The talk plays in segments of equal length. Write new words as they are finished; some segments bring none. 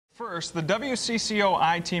First, the WCCO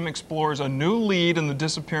I-Team explores a new lead in the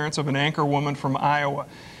disappearance of an anchor woman from Iowa.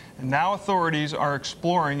 And now authorities are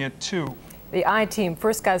exploring it too. The I-Team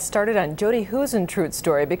first got started on Jody Huisentruit's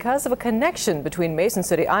story because of a connection between Mason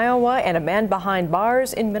City, Iowa and a man behind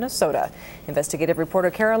bars in Minnesota. Investigative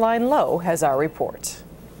reporter Caroline Lowe has our report.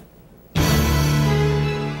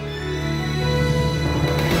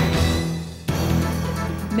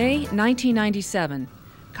 May 1997,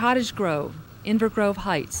 Cottage Grove, Invergrove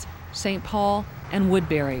Heights, St. Paul, and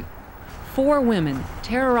Woodbury. 4 women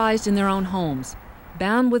terrorized in their own homes,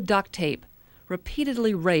 bound with duct tape,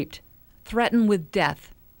 repeatedly raped, threatened with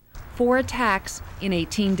death. 4 attacks in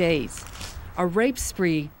 18 days. A rape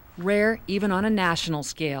spree rare even on a national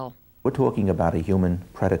scale. We're talking about a human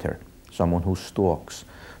predator, someone who stalks,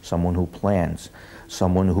 someone who plans,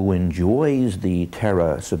 someone who enjoys the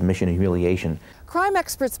terror, submission, and humiliation. Crime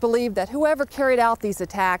experts believe that whoever carried out these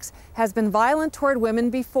attacks has been violent toward women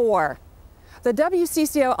before. The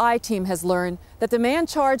WCCO I-Team has learned that the man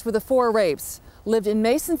charged with the 4 rapes lived in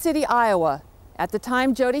Mason City, Iowa, at the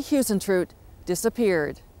time Jody Huisentruit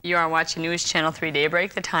disappeared. You are watching News Channel 3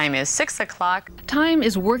 Daybreak. The time is 6 o'clock. Time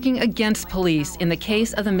is working against police in the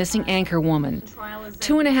case of the missing anchor woman.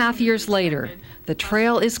 2.5 years later, the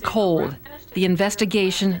trail is cold. The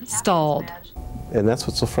investigation stalled. And that's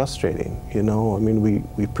what's so frustrating, you know? I mean,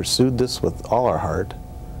 we pursued this with all our heart,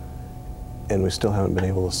 and we still haven't been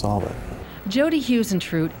able to solve it. Jody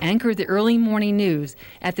Huisentruit anchored the early morning news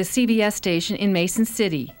at the CBS station in Mason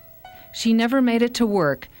City. She never made it to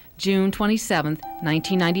work, June 27,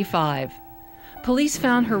 1995. Police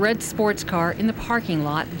found her red sports car in the parking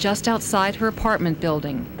lot just outside her apartment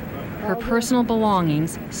building. Her personal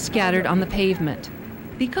belongings scattered on the pavement.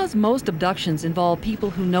 Because most abductions involve people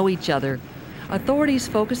who know each other, authorities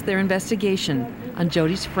focused their investigation on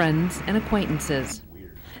Jody's friends and acquaintances.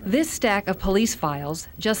 This stack of police files,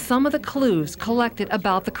 just some of the clues collected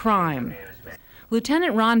about the crime.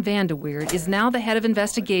 Lieutenant Ron Vanderweerd is now the head of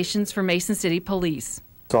investigations for Mason City Police.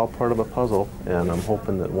 It's all part of a puzzle, and I'm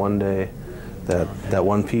hoping that one day that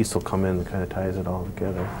one piece will come in and kind of ties it all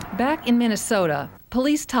together. Back in Minnesota,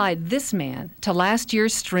 police tied this man to last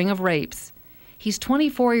year's string of rapes. He's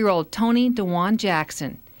 24-year-old Tony DeJuan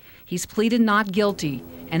Jackson. He's pleaded not guilty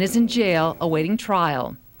and is in jail awaiting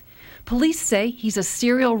trial. Police say he's a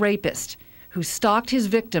serial rapist who stalked his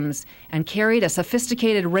victims and carried a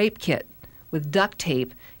sophisticated rape kit with duct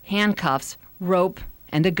tape, handcuffs, rope,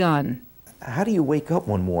 and a gun. How do you wake up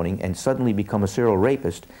one morning and suddenly become a serial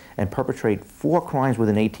rapist and perpetrate 4 crimes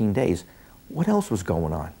within 18 days? What else was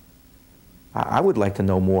going on? I would like to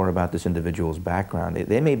know more about this individual's background.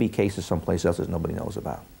 There may be cases someplace else that nobody knows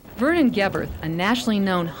about. Vernon Geberth, a nationally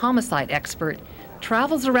known homicide expert,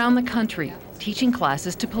 travels around the country teaching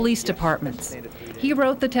classes to police departments. He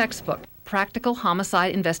wrote the textbook, Practical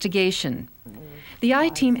Homicide Investigation. The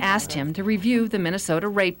I-Team asked him to review the Minnesota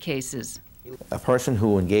rape cases. A person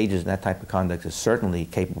who engages in that type of conduct is certainly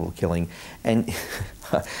capable of killing. And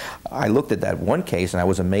I looked at that one case and I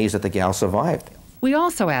was amazed that the gal survived. We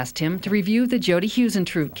also asked him to review the Jody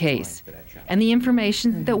Huisentruit case and the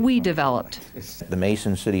information that we developed. The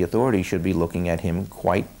Mason City authorities should be looking at him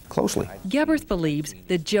quite closely. Geberth believes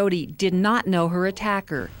that Jody did not know her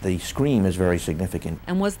attacker. The scream is very significant.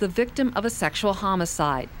 And was the victim of a sexual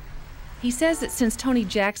homicide. He says that since Tony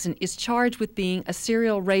Jackson is charged with being a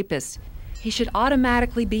serial rapist, he should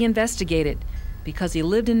automatically be investigated because he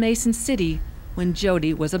lived in Mason City when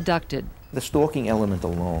Jody was abducted. The stalking element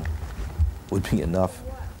alone would be enough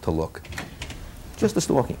to look. Just the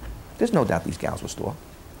stalking. There's no doubt these gals were stalked.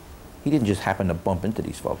 He didn't just happen to bump into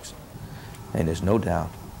these folks. And there's no doubt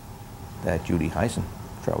that Jody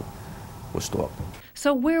Huisentruit was stalked.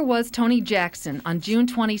 So where was Tony Jackson on June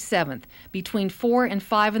 27th between 4 and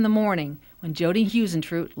 5 in the morning when Jody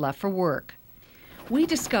Huisentruit left for work? We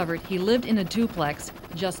discovered he lived in a duplex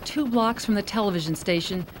just 2 blocks from the television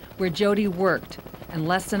station where Jody worked and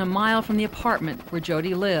less than a mile from the apartment where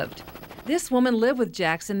Jody lived. This woman lived with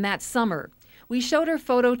Jackson that summer. We showed her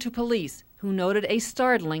photo to police, who noted a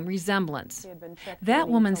startling resemblance. That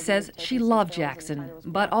woman says she loved Jackson,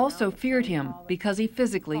 but also feared him because he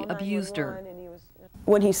physically abused her.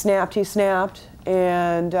 When he snapped,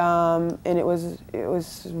 and it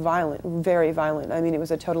was violent, very violent. I mean, it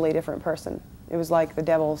was a totally different person. It was like the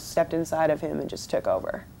devil stepped inside of him and just took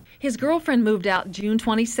over. His girlfriend moved out June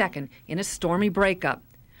 22nd in a stormy breakup.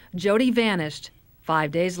 Jody vanished 5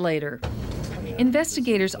 days later.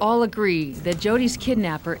 Investigators all agree that Jody's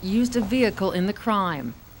kidnapper used a vehicle in the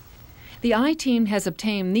crime. The I-Team has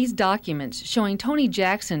obtained these documents showing Tony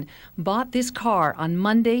Jackson bought this car on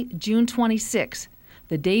Monday, June 26,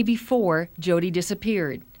 the day before Jody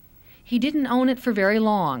disappeared. He didn't own it for very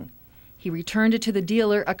long. He returned it to the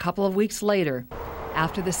dealer a couple of weeks later,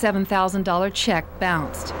 after the $7,000 check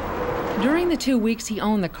bounced. During the 2 weeks he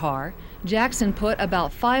owned the car, Jackson put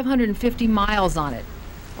about 550 miles on it,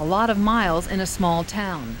 a lot of miles in a small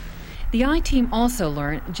town. The I-Team also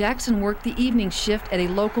learned Jackson worked the evening shift at a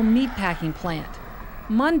local meatpacking plant.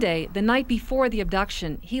 Monday, the night before the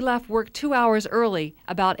abduction, he left work 2 hours early,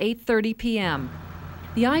 about 8:30 p.m.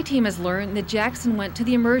 The I-Team has learned that Jackson went to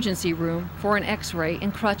the emergency room for an x-ray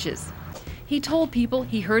and crutches. He told people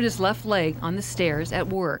he hurt his left leg on the stairs at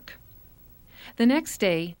work. The next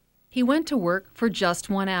day, he went to work for just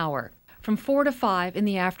 1 hour, from 4 to 5 in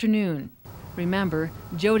the afternoon. Remember,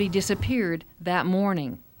 Jody disappeared that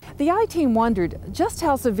morning. The I-Team wondered just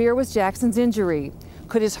how severe was Jackson's injury.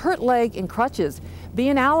 Could his hurt leg and crutches be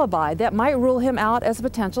an alibi that might rule him out as a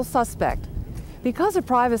potential suspect? Because of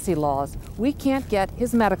privacy laws, we can't get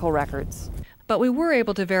his medical records. But we were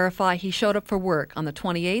able to verify he showed up for work on the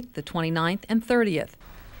 28th, the 29th, and 30th.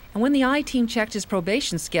 And when the I-Team checked his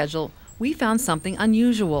probation schedule, we found something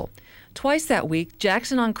unusual. Twice that week,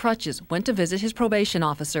 Jackson on crutches went to visit his probation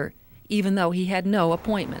officer, even though he had no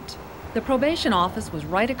appointment. The probation office was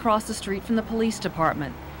right across the street from the police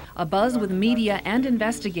department, abuzz with media and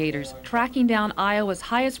investigators tracking down Iowa's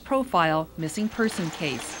highest profile missing person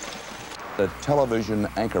case. The television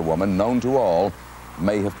anchorwoman, known to all,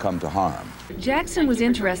 may have come to harm. Jackson was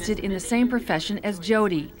interested in the same profession as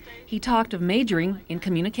Jody. He talked of majoring in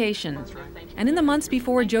communication. And in the months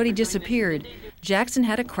before Jody disappeared, Jackson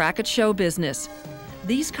had a crack at show business.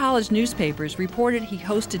 These college newspapers reported he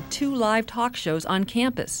hosted 2 live talk shows on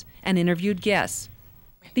campus and interviewed guests.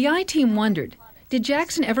 The I-Team wondered, did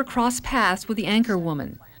Jackson ever cross paths with the anchor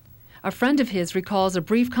woman? A friend of his recalls a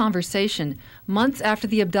brief conversation months after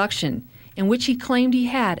the abduction in which he claimed he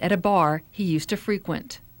had at a bar he used to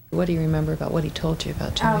frequent. What do you remember about what he told you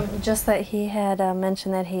about Jody? Just that he had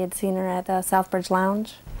mentioned that he had seen her at the Southbridge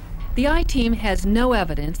Lounge. The I-Team has no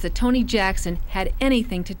evidence that Tony Jackson had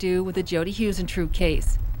anything to do with the Jody Huisentruit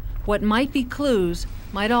case. What might be clues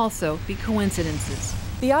might also be coincidences.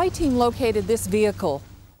 The I-Team located this vehicle,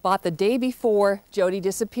 bought the day before Jody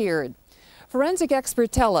disappeared. Forensic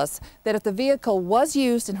experts tell us that if the vehicle was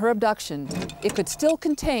used in her abduction, it could still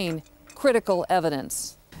contain critical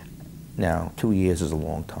evidence. Now, 2 years is a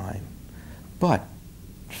long time, but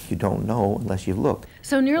you don't know unless you've looked.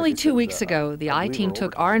 So nearly 2 weeks ago, the I-Team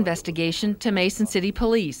took our investigation to Mason City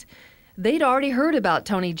Police. They'd already heard about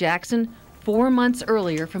Tony Jackson 4 months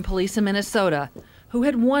earlier from police in Minnesota, who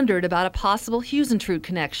had wondered about a possible Huisentruit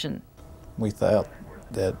connection. We thought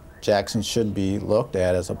that Jackson should be looked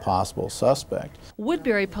at as a possible suspect.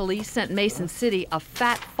 Woodbury police sent Mason City a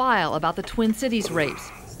fat file about the Twin Cities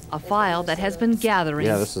rapes, a file that has been gathering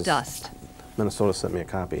dust. Minnesota sent me a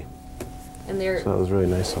copy. And they're... So that was really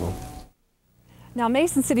nice of them. Now,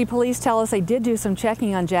 Mason City Police tell us they did do some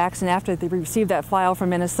checking on Jackson after they received that file from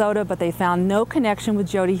Minnesota, but they found no connection with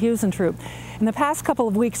Jody Huisentruit. In the past couple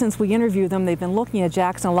of weeks since we interviewed them, they've been looking at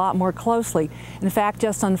Jackson a lot more closely. In fact,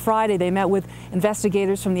 just on Friday, they met with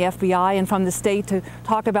investigators from the FBI and from the state to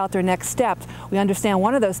talk about their next steps. We understand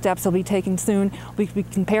one of those steps they'll be taking soon. We'll be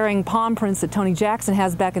comparing palm prints that Tony Jackson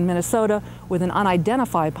has back in Minnesota with an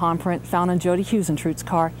unidentified palm print found on Jody Huisentrut's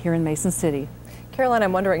car here in Mason City. Caroline,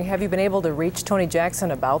 I'm wondering, have you been able to reach Tony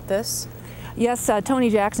Jackson about this? Yes, Tony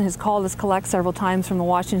Jackson has called us collect several times from the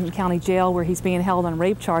Washington County Jail where he's being held on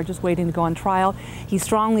rape charges waiting to go on trial. He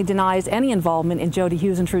strongly denies any involvement in Jody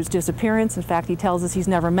Huisentrut's disappearance. In fact, he tells us he's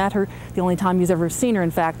never met her. The only time he's ever seen her,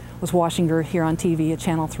 in fact, was watching her here on TV at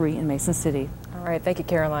Channel 3 in Mason City. All right, thank you,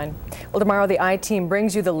 Caroline. Well, tomorrow the I-Team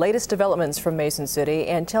brings you the latest developments from Mason City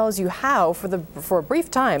and tells you how, for a brief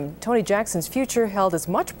time, Tony Jackson's future held as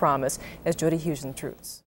much promise as Jody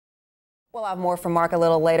Huisentrut's. We'll have more from Mark a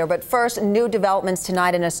little later, but first, new developments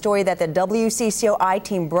tonight in a story that the WCCO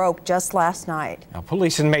I-Team broke just last night. Now,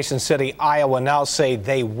 police in Mason City, Iowa now say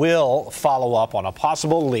they will follow up on a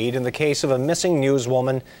possible lead in the case of a missing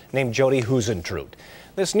newswoman named Jody Huisentruit.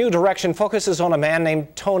 This new direction focuses on a man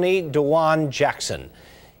named Tony DeJuan Jackson.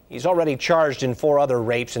 He's already charged in 4 other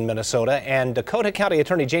rapes in Minnesota, and Dakota County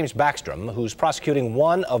Attorney James Backstrom, who's prosecuting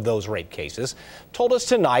one of those rape cases, told us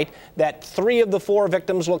tonight that 3 of the 4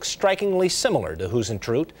 victims look strikingly similar to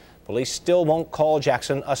Huisentrut. Police still won't call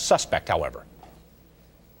Jackson a suspect, however.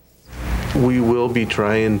 We will be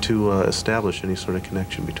trying to establish any sort of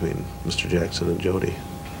connection between Mr. Jackson and Jody.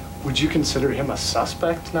 Would you consider him a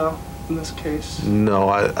suspect now in this case? No,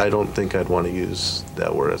 I don't think I'd want to use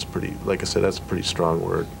that word. That's pretty, like I said, that's a pretty strong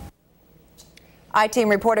word. I-Team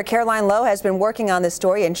reporter Caroline Lowe has been working on this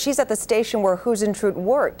story, and she's at the station where Huisentrut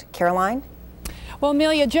worked. Caroline? Well,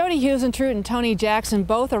 Amelia, Jody Huisentruit and Tony Jackson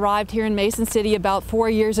both arrived here in Mason City about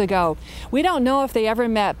 4 years ago. We don't know if they ever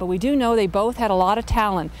met, but we do know they both had a lot of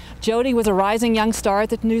talent. Jody was a rising young star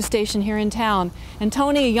at the news station here in town, and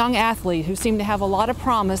Tony a young athlete who seemed to have a lot of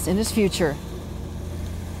promise in his future.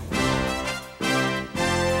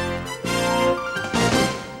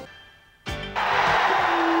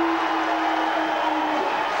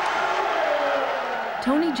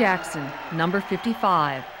 Tony Jackson, number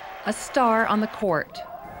 55, a star on the court.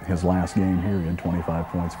 His last game here, he had 25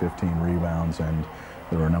 points, 15 rebounds, and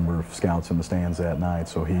there were a number of scouts in the stands that night,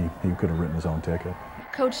 so he could have written his own ticket.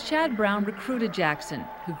 Coach Chad Brown recruited Jackson,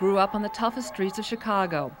 who grew up on the toughest streets of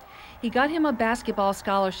Chicago. He got him a basketball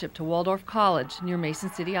scholarship to Waldorf College near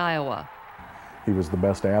Mason City, Iowa. He was the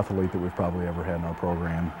best athlete that we've probably ever had in our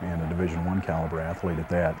program, and a Division I caliber athlete at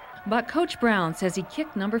that. But Coach Brown says he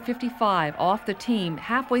kicked number 55 off the team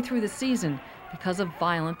halfway through the season because of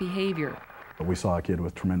violent behavior. We saw a kid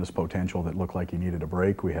with tremendous potential that looked like he needed a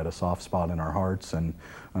break. We had a soft spot in our hearts, and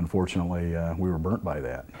unfortunately, we were burnt by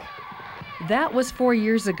that. That was 4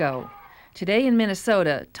 years ago. Today in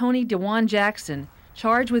Minnesota, Tony DeJuan Jackson,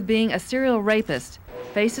 charged with being a serial rapist,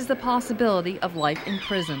 faces the possibility of life in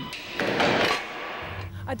prison.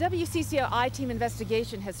 A WCCO I-Team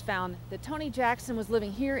investigation has found that Tony Jackson was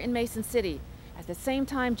living here in Mason City at the same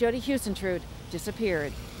time Jody Huisentruit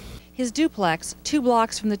disappeared. His duplex 2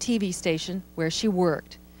 blocks from the TV station where she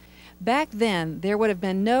worked. Back then, there would have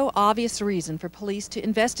been no obvious reason for police to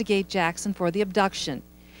investigate Jackson for the abduction.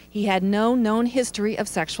 He had no known history of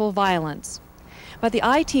sexual violence. But the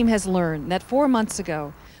I-Team has learned that 4 months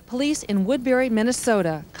ago, police in Woodbury,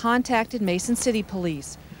 Minnesota contacted Mason City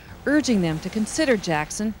Police, urging them to consider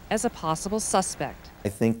Jackson as a possible suspect. I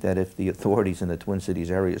think that if the authorities in the Twin Cities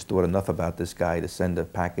areas thought enough about this guy to send a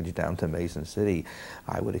package down to Mason City,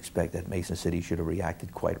 I would expect that Mason City should have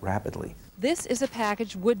reacted quite rapidly. This is a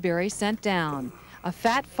package Woodbury sent down, a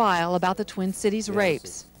fat file about the Twin Cities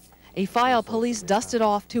rapes. A file police dusted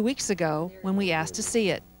off 2 weeks ago when we asked to see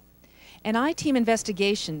it. An I-Team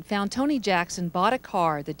investigation found Tony Jackson bought a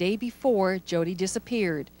car the day before Jody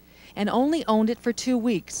disappeared and only owned it for 2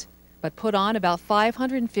 weeks, but put on about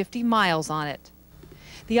 550 miles on it.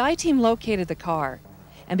 The I-Team located the car,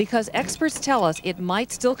 and because experts tell us it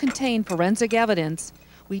might still contain forensic evidence,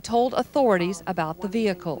 we told authorities about the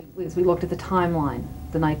vehicle. We looked at the timeline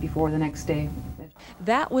the night before, the next day.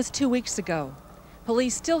 That was 2 weeks ago.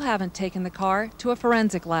 Police still haven't taken the car to a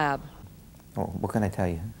forensic lab. Oh, what can I tell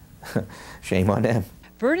you? Shame on them.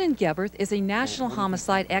 Vernon Geberth is a national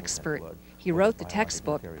homicide expert. He wrote the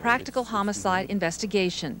textbook, Practical Homicide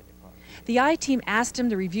Investigation. The I-Team asked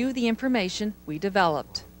him to review the information we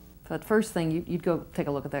developed. So the first thing, you'd go take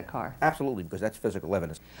a look at that car? Absolutely, because that's physical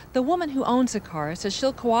evidence. The woman who owns the car says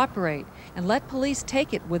she'll cooperate and let police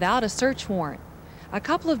take it without a search warrant. A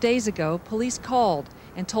couple of days ago, police called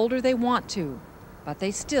and told her they want to, but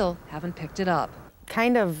they still haven't picked it up.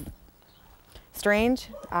 Kind of strange,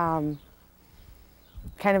 kind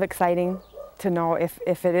of exciting to know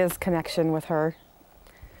if it is connection with her.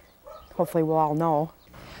 Hopefully we'll all know.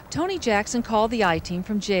 Tony Jackson called the I-Team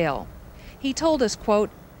from jail. He told us, quote,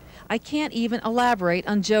 "I can't even elaborate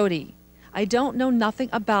on Jody. I don't know nothing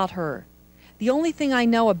about her. The only thing I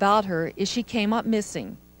know about her is she came up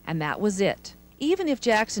missing, and that was it." Even if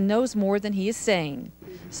Jackson knows more than he is saying,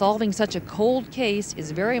 solving such a cold case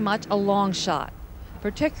is very much a long shot,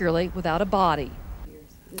 particularly without a body.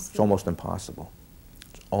 It's almost impossible.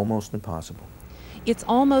 It's almost impossible. It's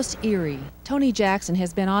almost eerie. Tony Jackson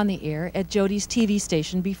has been on the air at Jody's TV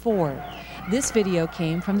station before. This video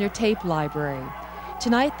came from their tape library.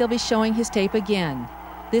 Tonight they'll be showing his tape again,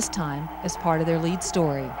 this time as part of their lead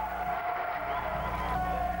story.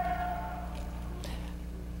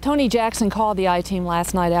 Tony Jackson called the I-Team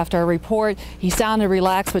last night after a report. He sounded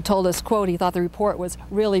relaxed but told us, quote, he thought the report was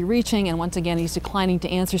really reaching, and once again he's declining to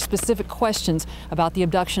answer specific questions about the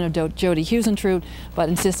abduction of Jody Huisentruit, but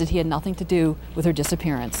insisted he had nothing to do with her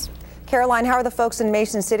disappearance. Caroline, how are the folks in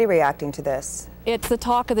Mason City reacting to this? It's the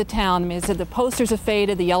talk of the town. I mean, it said the posters have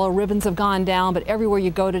faded, the yellow ribbons have gone down, but everywhere you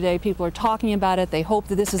go today, people are talking about it. They hope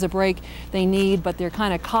that this is a break they need, but they're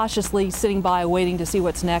kind of cautiously sitting by waiting to see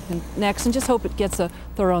what's next and just hope it gets a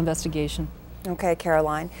thorough investigation. Okay,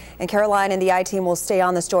 Caroline. And Caroline and the I-Team will stay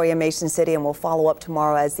on the story in Mason City, and we'll follow up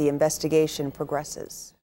tomorrow as the investigation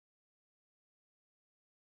progresses.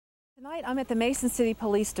 Tonight, I'm at the Mason City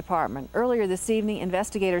Police Department. Earlier this evening,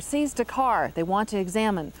 investigators seized a car they want to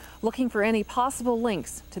examine, looking for any possible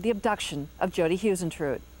links to the abduction of Jody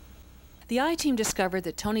Huisentruit. The I-Team discovered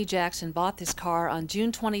that Tony Jackson bought this car on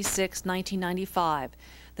June 26, 1995,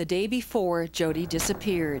 the day before Jody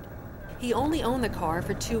disappeared. He only owned the car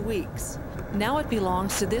for 2 weeks. Now it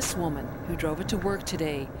belongs to this woman who drove it to work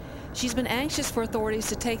today. She's been anxious for authorities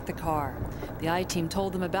to take the car. The I-Team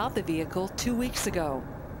told them about the vehicle 2 weeks ago.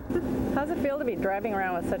 How does it feel to be driving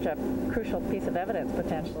around with such a crucial piece of evidence,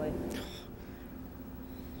 potentially?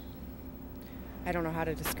 I don't know how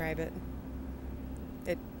to describe it.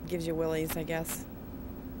 It gives you willies, I guess.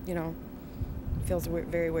 You know, it feels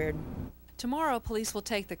very weird. Tomorrow, police will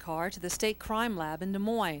take the car to the State Crime Lab in Des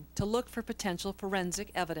Moines to look for potential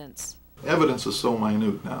forensic evidence. Evidence is so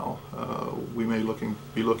minute now. We may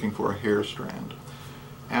be looking for a hair strand.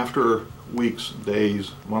 After weeks,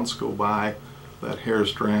 days, months go by, that hair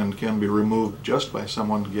strand can be removed just by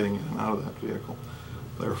someone getting in and out of that vehicle.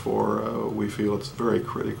 Therefore, we feel it's very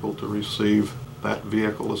critical to receive that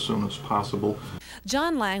vehicle as soon as possible.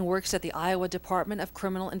 John Lang works at the Iowa Department of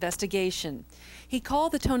Criminal Investigation. He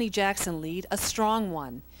called the Tony Jackson lead a strong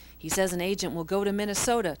one. He says an agent will go to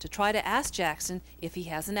Minnesota to try to ask Jackson if he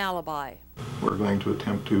has an alibi. We're going to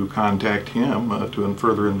attempt to contact him to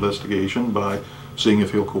further investigation by seeing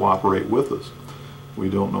if he'll cooperate with us. We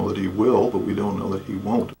don't know that he will, but we don't know that he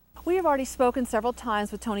won't. We have already spoken several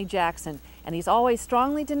times with Tony Jackson, and he's always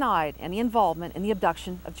strongly denied any involvement in the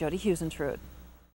abduction of Jody Huisentruit.